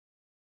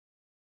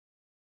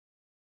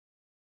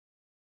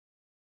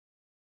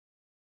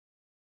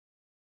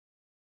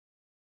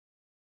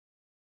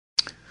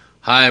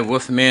Hi,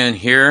 Wolfman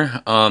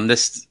here.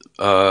 This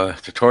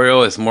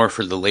tutorial is more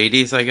for the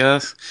ladies, I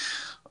guess.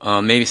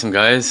 Maybe some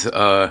guys.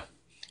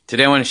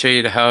 Today I want to show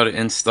you how to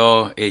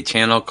install a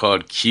channel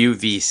called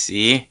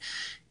QVC,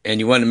 and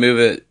you want to move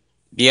it,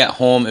 be at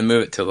home and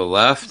move it to the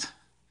left,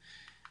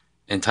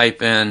 and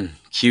type in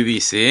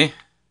QVC,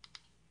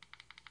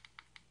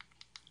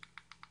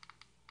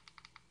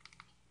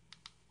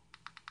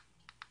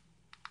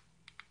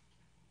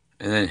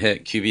 and then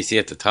hit QVC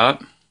at the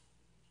top.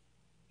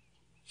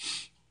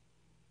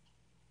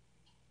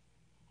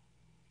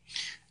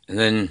 And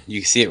then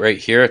you can see it right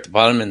here at the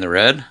bottom in the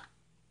red.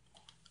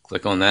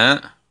 Click on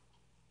that.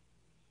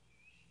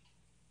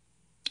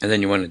 And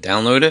then you want to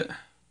download it.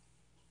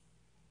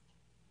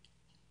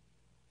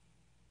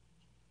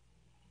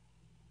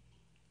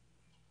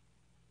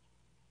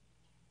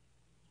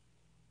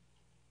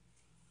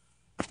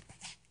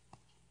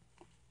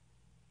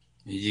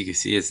 As you can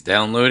see, it's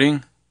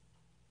downloading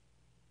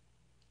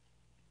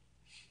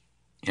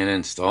and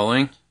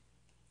installing.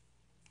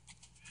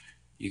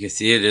 You can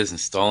see it is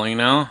installing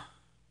now.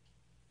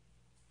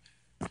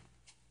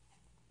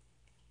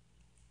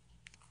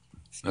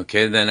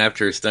 Okay, then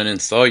after it's done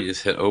install, you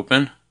just hit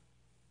open.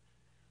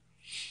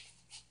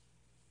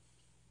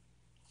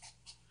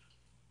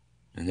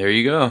 And there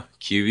you go,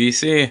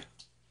 QVC.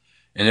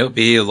 And it'll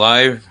be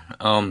live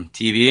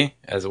TV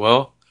as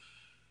well.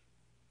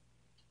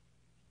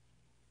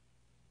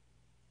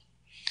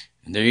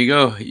 And there you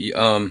go.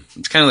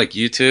 It's kind of like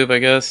YouTube, I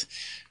guess.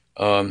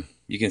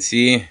 You can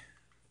see,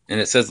 and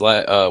it says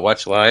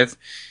watch live,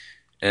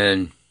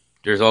 and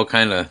there's all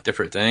kind of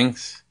different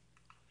things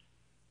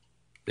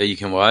that you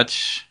can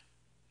watch.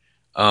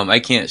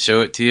 I can't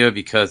show it to you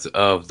because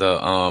of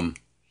the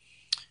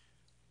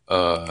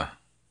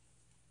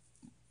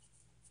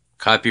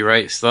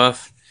copyright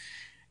stuff.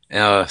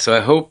 So I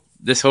hope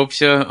this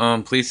helps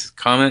you. Please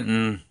comment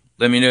and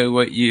let me know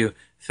what you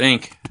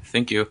think.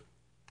 Thank you.